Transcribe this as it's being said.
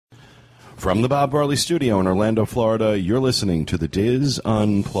From the Bob Barley Studio in Orlando, Florida, you're listening to the Diz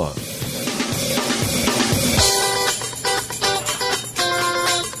Unplugged.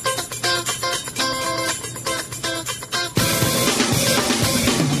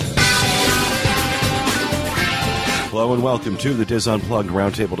 Hello and welcome to the Diz Unplugged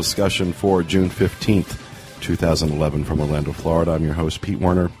Roundtable discussion for June 15th, 2011 from Orlando, Florida. I'm your host, Pete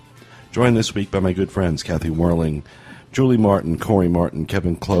Werner, joined this week by my good friends Kathy Werling, Julie Martin, Corey Martin,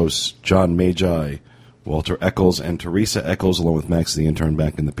 Kevin Close, John Magi, Walter Eccles, and Teresa Eccles, along with Max the intern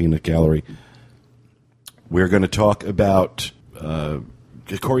back in the Peanut Gallery. We're going to talk about,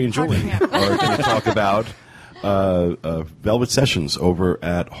 Corey and Julie are going to talk about Velvet Sessions over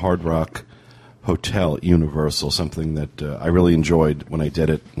at Hard Rock Hotel Universal, something that I really enjoyed when I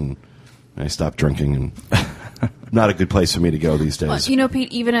did it, and I stopped drinking, and not a good place for me to go these days. Well, you know,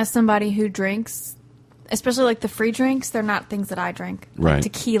 Pete, even as somebody who drinks, especially like the free drinks, they're not things that I drink. Right. Like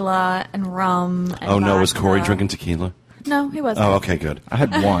tequila and rum and no, was vodka. Corey drinking tequila? No, he wasn't. Oh, okay, good. I had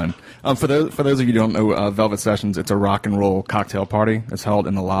one. For those of you who don't know, Velvet Sessions, it's a rock and roll cocktail party. It's held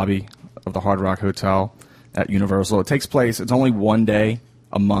in the lobby of the Hard Rock Hotel at Universal. It takes place, it's only one day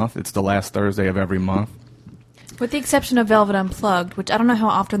a month. It's the last Thursday of every month. With the exception of Velvet Unplugged, which I don't know how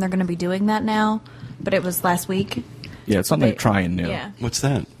often they're going to be doing that now, but it was last week. Yeah, it's something trying new. Yeah. What's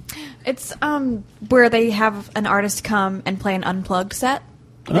that? It's where they have an artist come and play an unplugged set.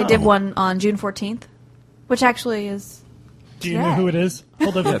 They did one on June 14th, which actually is Do you know who it is?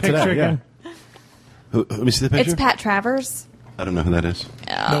 Hold up a picture today, again. Let me see the picture. It's Pat Travers. I don't know who that is.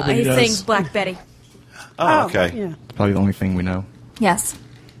 Nobody He does. sings Black Betty. Oh, okay. Yeah. Probably the only thing we know. Yes.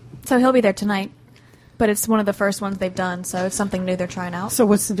 So he'll be there tonight. But it's one of the first ones they've done, so it's something new they're trying out. So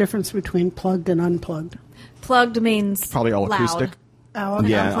what's the difference between plugged and unplugged? Plugged means Probably all loud. acoustic. Oh, okay.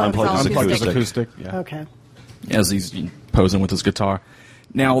 Yeah, unplugged is Unplugged is acoustic. acoustic. Yeah. Okay. As he's posing with his guitar.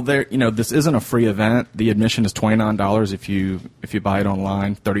 Now, this isn't a free event. The admission is $29 if you buy it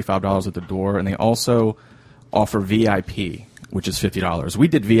online, $35 at the door, and they also offer VIP, which is $50. We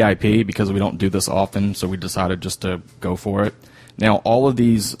did VIP because we don't do this often, so we decided just to go for it. Now, all of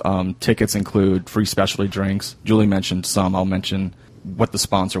these tickets include free specialty drinks. Julie mentioned some. I'll mention what the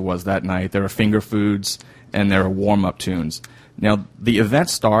sponsor was that night. There are finger foods, and there are warm-up tunes. Now, the event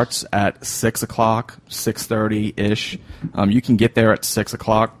starts at 6 o'clock, 6:30-ish. You can get there at 6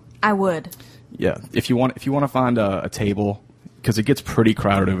 o'clock. I would. Yeah, if you want to find a table, because it gets pretty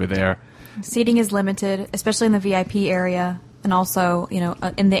crowded over there. Seating is limited, especially in the VIP area, and also,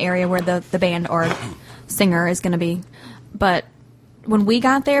 in the area where the band or singer is going to be. But when we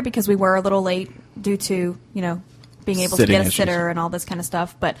got there, because we were a little late due to, being able to Sitting get a issues. sitter and all this kind of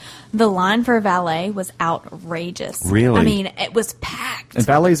stuff, but the line for valet was outrageous. Really? I mean, it was packed. And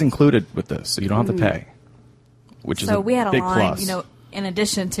valet's included with this, so you don't have to pay, which is So a we had a big line, plus. in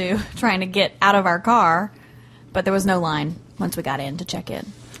addition to trying to get out of our car, but there was no line once we got in to check in.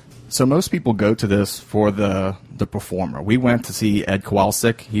 So most people go to this for the performer. We went to see Ed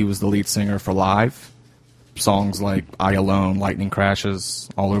Kowalczyk. He was the lead singer for Live. Songs like I Alone, Lightning Crashes,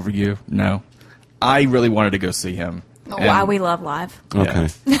 All Over You. No. I really wanted to go see him. Wow, we love live. Okay.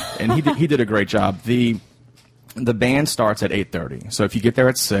 And he did a great job. The band starts at 8:30. So if you get there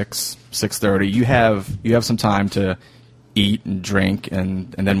at 6:30, you have some time to eat and drink,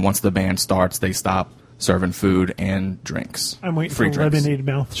 and then once the band starts, they stop serving food and drinks. I'm waiting Free for drinks. Lemonade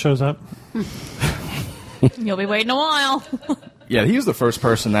Mouth shows up. You'll be waiting a while. Yeah, he was the first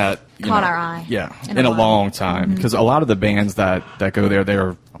person that Caught our eye. Yeah, In in a a while. long time, because a lot of the bands that go there,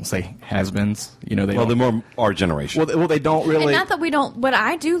 they're, I'll say, has-beens. They Well, don't, they're more our generation. well, they don't And really. not that we don't, but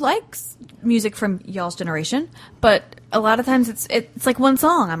I do like music from y'all's generation, but a lot of times it's like one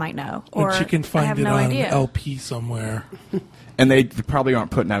song I might know, or But you can I find have it no on idea. LP somewhere. And they probably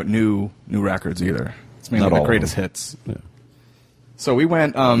aren't putting out new records either. It's mainly Not all the of greatest them. hits. So we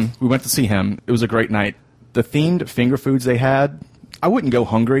went to see him. It was a great night. The themed finger foods they had, I wouldn't go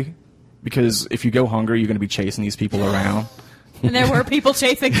hungry, because if you go hungry, you're going to be chasing these people around. And there were people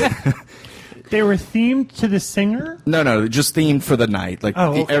chasing them. They were themed to the singer? No, just themed for the night. Like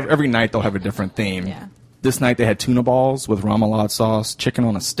Oh, okay. every night they'll have a different theme. Yeah. This night they had tuna balls with remoulade sauce, chicken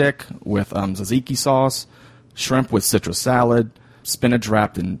on a stick with tzatziki sauce, shrimp with citrus salad, spinach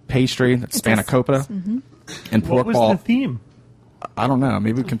wrapped in pastry, that's spanakopita, and pork What was ball. the theme? I don't know.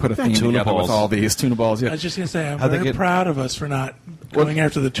 Maybe we can put a theme Tuna together balls. with all these tuna balls. I Yeah. was just going to say, I'm How'd they very get- proud of us for not going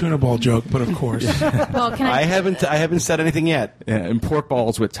after the tuna ball joke, but of course. Well, can I I? haven't said anything yet. Yeah, and pork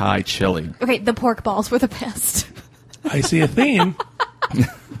balls with Thai chili. Okay, the pork balls were the best. I see a theme.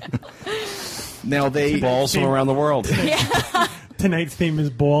 Now they Balls from around the world. Tonight's theme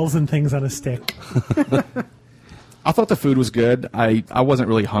is balls and things on a stick. I thought the food was good. I wasn't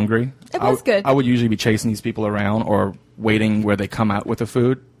really hungry. It was good. I would usually be chasing these people around or waiting where they come out with the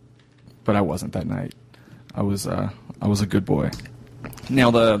food, but I wasn't that night. I was a good boy.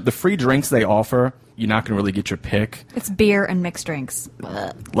 Now the free drinks they offer, you're not going to really get your pick. It's beer and mixed drinks.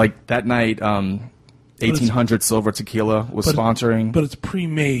 Like that night, 1800 Silver Tequila was sponsoring. But it's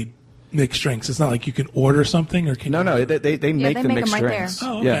pre-made mixed drinks. It's not like you can order something or can No, you... they make they the make mixed them right drinks. there.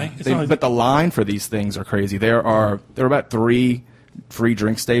 Oh, okay. Yeah, It's not like- but the line for these things are crazy. There are about 3 free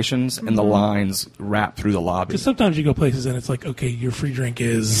drink stations, and the lines wrap through the lobby. Because sometimes you go places and it's like, okay, your free drink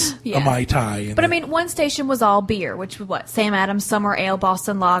is Yeah. a Mai Tai. And But I mean, one station was all beer, which was what? Sam Adams Summer Ale,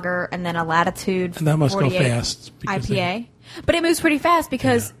 Boston Lager, and then a Latitude And that must go 48 fast because IPA. But it moves pretty fast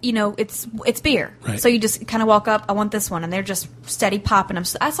because it's beer. Right. So you just kind of walk up. I want this one, and they're just steady popping them.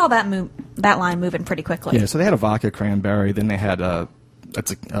 So I saw that line moving pretty quickly. Yeah, so they had a vodka cranberry, then they had a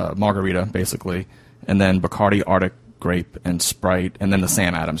margarita basically, and then Bacardi Arctic Grape and Sprite, and then the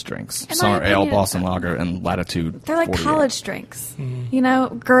Sam Adams drinks: In my Summer Ale, opinion, Boston Lager, and Latitude. They're like 48. college drinks,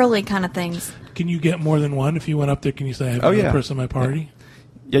 Mm-hmm. girly kind of things. Can you get more than one? If you went up there, can you say, I have Oh, another yeah. person at my party?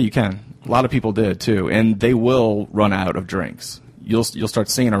 Yeah, you can. A lot of people did too, and they will run out of drinks. You'll start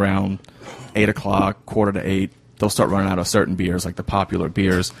seeing around 8 o'clock, 7:45. They'll start running out of certain beers, like the popular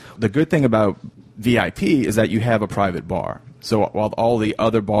beers. The good thing about VIP is that you have a private bar. So while all the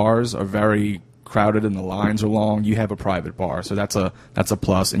other bars are very crowded and the lines are long, you have a private bar. So that's a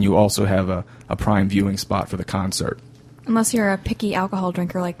plus, and you also have a prime viewing spot for the concert. Unless you're a picky alcohol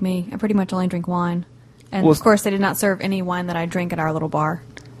drinker like me, I pretty much only drink wine. And Well, of course, they did not serve any wine that I drink at our little bar.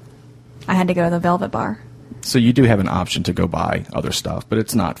 I had to go to the Velvet Bar. So you do have an option to go buy other stuff, but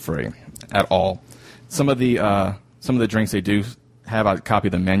it's not free at all. Some of the drinks they do have, I copy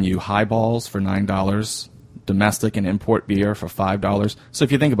the menu: highballs for $9, domestic and import beer for $5. So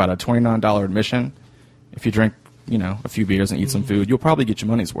if you think about it, $29 admission, if you drink a few beers and eat some food, you'll probably get your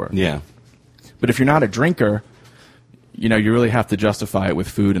money's worth. Yeah. But if you're not a drinker, you really have to justify it with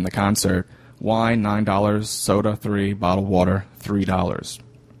food in the concert. Wine $9, soda $3, bottled water $3.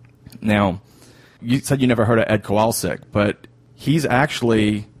 Now, you said you never heard of Ed Kowalczyk, but he's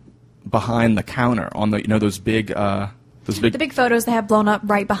actually behind the counter on the those big The big photos they have blown up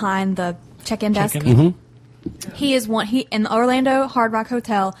right behind the check-in desk. He is one. He in the Orlando Hard Rock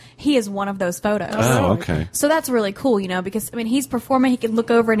Hotel. He is one of those photos. Oh, okay. So that's really cool, because he's performing. He can look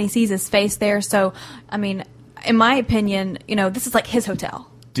over and he sees his face there. So in my opinion, this is like his hotel.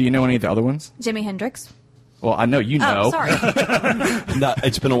 Do you know any of the other ones? Jimi Hendrix. Well, I know you know. Oh, sorry. No,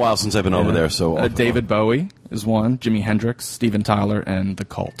 it's been a while since I've been over there, so David Bowie is one, Jimi Hendrix, Steven Tyler, and The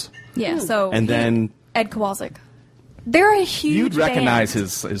Cult. Yeah. So And then Ed Kowalczyk. They're a huge. You'd recognize band.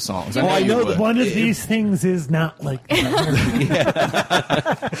 his songs. Oh, I you know would. One of these things is not like that.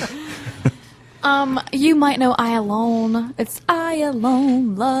 You might know I Alone. It's I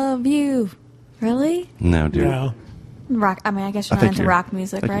Alone Love You. Really? no, dude. No. Rock. I guess you're not think into your- rock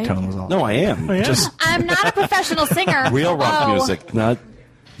music, I think right? your tone was off. No, I am. Oh, yeah. Just I'm not a professional singer. real rock Oh. music, not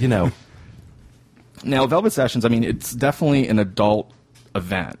Now, Velvet Sessions, it's definitely an adult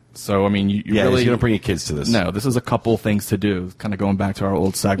event. So, you Yeah, really you don't bring your kids to this. No, this is a couple things to do, kind of going back to our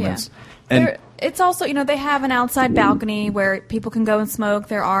old segments. And It's also, they have an outside balcony where people can go and smoke.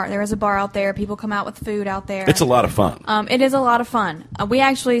 There is a bar out there. People come out with food out there. It's a lot of fun. It is a lot of fun. We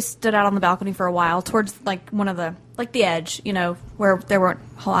actually stood out on the balcony for a while towards one of the the edge, where there weren't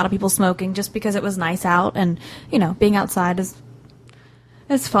a lot of people smoking, just because it was nice out, and being outside is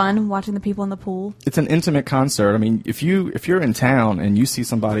fun. Watching the people in the pool. it's an intimate concert. If you're in town and you see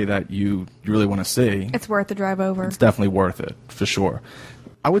somebody that you really want to see, It's worth the drive over. it's definitely worth it for sure.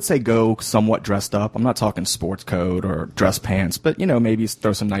 I would say go somewhat dressed up. I'm not talking sports coat or dress pants, but maybe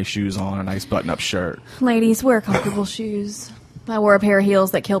throw some nice shoes on, a nice button-up shirt. Ladies, wear comfortable shoes. I wore a pair of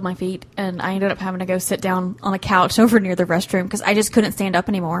heels that killed my feet, and I ended up having to go sit down on a couch over near the restroom because I just couldn't stand up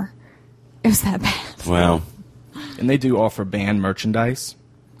anymore. It was that bad. Wow. And they do offer band merchandise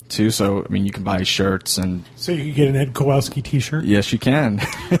too, so you can buy shirts and So you can get an Ed Kowalski T-shirt. yes, you can.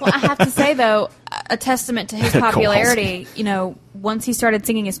 Well, I have to say, though, a testament to his popularity, once he started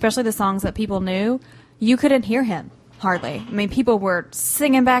singing, especially the songs that people knew, you couldn't hear him, hardly. People were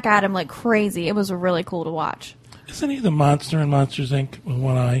singing back at him like crazy. It was really cool to watch. Isn't he the monster in Monsters, Inc. with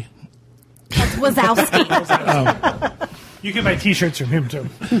one eye? That's Wazowski. You can buy T-shirts from him too.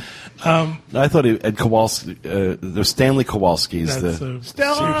 I thought Ed Kowalski, the Stanley Kowalski's That's the a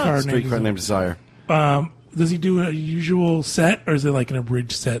streetcar Streetcar named Named Desire. Does he do a usual set, or is it like an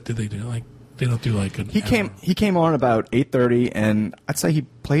abridged set? Do they do they don't do like an? He came on about 8:30, and I'd say he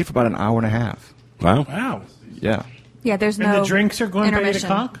played for about an hour and a half. Wow. Wow. Yeah. Yeah, there's And no the drinks are going by 8 intermission.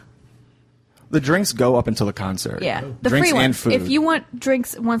 o'clock? The drinks go up until the concert. Yeah, the drinks free and ones. food. If you want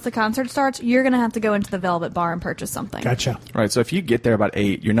drinks once the concert starts, you're gonna have to go into the Velvet Bar and purchase something. Gotcha. Right, so if you get there about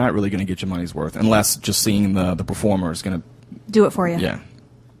 8, you're not really going to get your money's worth, unless just seeing the performer is going to... Do it for you. Yeah.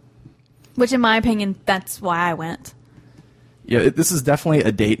 Which, in my opinion, that's why I went. Yeah, this is definitely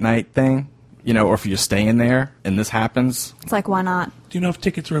a date night thing, or if you're staying there and this happens. It's like, why not? Do you know if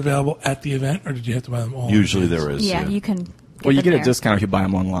tickets are available at the event, or did you have to buy them all? in Usually advance? there is. Yeah, you can. Well, you them get a there. discount if you buy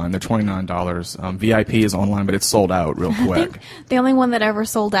them online. They're $29. VIP is online, but it's sold out real I quick. think the only one that ever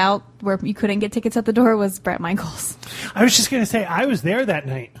sold out where you couldn't get tickets at the door was Bret Michaels. I was just going to say, I was there that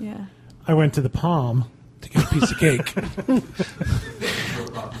night. Yeah. I went to the Palm. To get a piece of cake.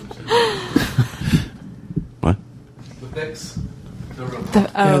 What?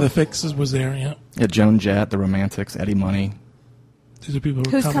 Yeah, the Fixes was there, yeah. Yeah, Joan Jett, The Romantics, Eddie Money, These are people who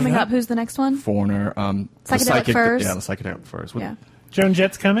are Who's coming up? Who's the next one? Foreigner. The Psychedelic Furs? Yeah, the Psychedelic Furs. Yeah. Joan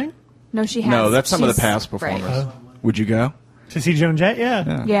Jett's coming No, she has. No, that's some of the she's- past performers. Right. Would you go? to see Joan Jett.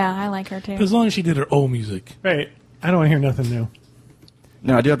 Yeah. Yeah, I like her too. As long as she did her old music. Right. I don't want to hear nothing new.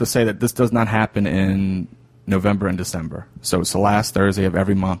 No, I do have to say that this does not happen in November and December. So it's the last Thursday of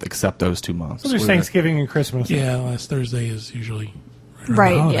every month except those 2 months. So there's Thanksgiving and Christmas. Yeah, last Thursday is usually around the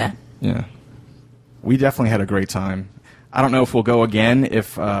Right, holiday. yeah. Yeah. We definitely had a great time. I don't know if we'll go again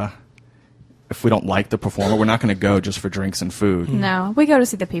if we don't like the performer. We're not going to go just for drinks and food. No, we go to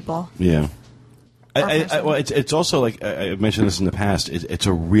see the people. Yeah. person. Well, it's also like I've mentioned this in the past. It's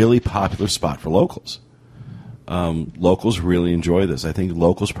a really popular spot for locals. Locals really enjoy this. I think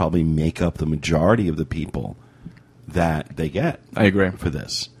locals probably make up the majority of the people that they get. I agree. For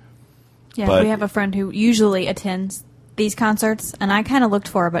this. Yeah, But- we have a friend who usually attends these concerts, and I kind of looked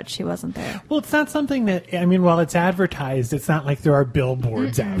for her, but she wasn't there. Well, it's not something that, I mean, while it's advertised, it's not like there are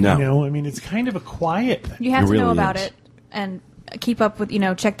billboards out, No. you know? I mean, it's kind of a quiet thing. You have It to know really about is. it and keep up with,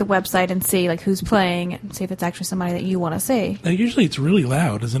 check the website and see like who's playing and see if it's actually somebody that you want to see. Now, usually it's really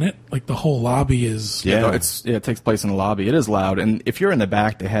loud, isn't it? Like the whole lobby is. Yeah. It takes place in the lobby. It is loud, and if you're in the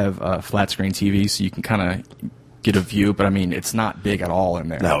back, they have flat screen TV, so you can kind of get a view. But I mean, it's not big at all in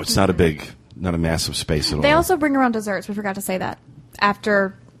there. No, it's not not a massive space at all. They also bring around desserts. We forgot to say that.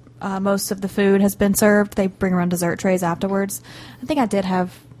 After most of the food has been served, they bring around dessert trays afterwards. I think I did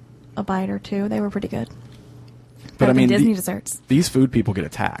have a bite or two. They were pretty good. But I mean, Disney desserts. These food people get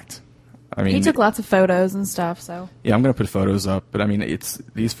attacked. I mean, He took lots of photos and stuff, so. yeah, I'm going to put photos up, but I mean,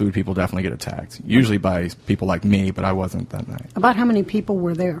 these food people definitely get attacked. Usually by people like me, but I wasn't that night. About how many people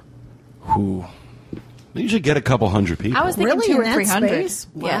were there? Who? They usually get a couple hundred people. I was thinking Really? 200 or In that 300. space?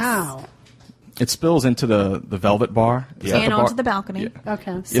 Yes. Wow. It spills into the Velvet Bar. Is that And the bar? onto the balcony. Yeah.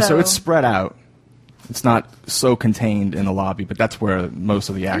 Okay. Yeah, so it's spread out. It's not so contained in the lobby, but that's where most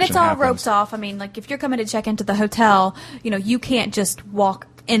of the action And it's all happens. roped off. I mean, like, if you're coming to check into the hotel, you can't just walk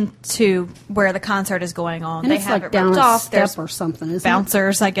into where the concert is going on. And They it's have like it down roped a off. step There's or something, isn't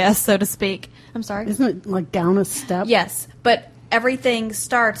bouncers, I guess, so to speak. I'm sorry? it? Isn't it like down a step? Yes, but everything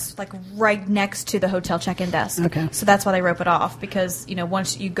starts like right next to the hotel check-in desk. Okay. So that's why they rope it off because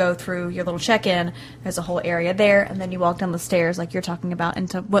once you go through your little check-in, there's a whole area there, and then you walk down the stairs like you're talking about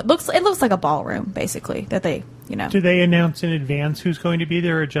into what looks like a ballroom basically that they Do they announce in advance who's going to be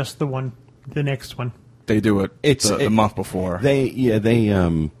there or just the next one? They do it the month before. They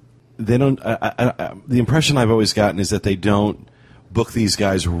don't. The impression I've always gotten is that they don't book these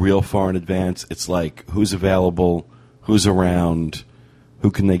guys real far in advance. It's like who's available, who's around,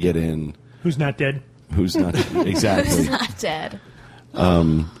 who can they get in, Who's not dead? who's not. Exactly. Who's not dead.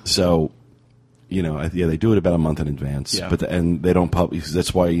 So, they do it about a month in advance. Yeah. And they don't publish.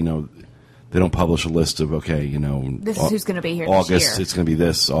 That's why they don't publish a list of This is who's gonna be here this August. year. It's going to be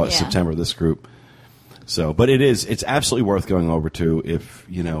this. September this group. So, but it's absolutely worth going over to if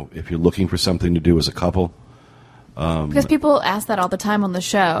you're looking for something to do as a couple. Because people ask that all the time on the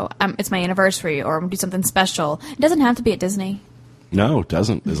show. It's my anniversary, or I'm gonna do something special. It doesn't have to be at Disney. No, it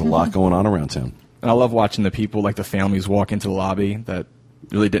doesn't. There's a lot going on around town. And I love watching the people, like the families, walk into the lobby that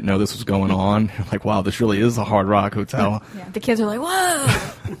really didn't know this was going on. Like, wow, this really is a Hard Rock hotel. Yeah, the kids are like,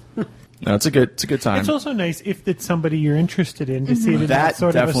 whoa. No, it's a good time. It's also nice if it's somebody you're interested in to see it in That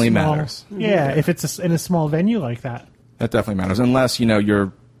sort definitely of a small, matters. Yeah, if it's in a small venue like that. That definitely matters. Unless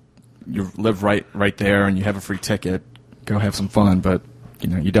you live right there and you have a free ticket, go have some fun. But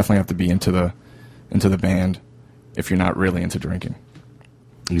you definitely have to be into the band if you're not really into drinking.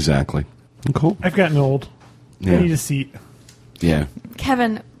 Exactly. Cool. I've gotten old. Yeah. I need a seat. Yeah.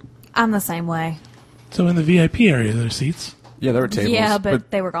 Kevin, I'm the same way. So in the VIP area, there are seats. Yeah, there were tables. Yeah, but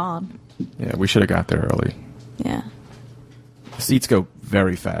they were gone. yeah, we should have got there early. Yeah. The seats go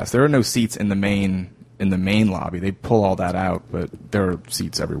very fast. There are no seats in the main lobby. They pull all that out, but there are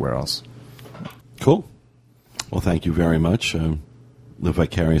seats everywhere else. Cool. Well, thank you very much. Live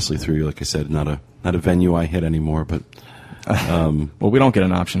vicariously through you. Like I said, not a venue I hit anymore, but well, we don't get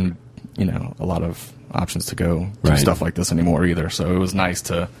an option, a lot of options to go to Right. stuff like this anymore either. So it was nice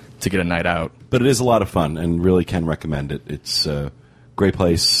to get a night out. But it is a lot of fun, and really can recommend it. It's a great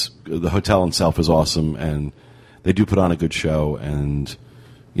place. The hotel itself is awesome, and they do put on a good show. And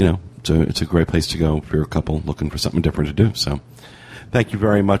it's a great place to go if you're a couple looking for something different to do. So, thank you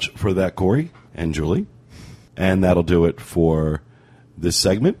very much for that, Corey and Julie. And that'll do it for this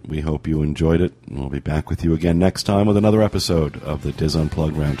segment. We hope you enjoyed it, and we'll be back with you again next time with another episode of the Diz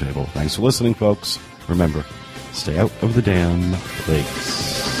Unplugged Roundtable. Thanks for listening, folks. Remember, stay out of the damn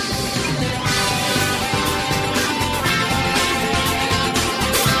lakes.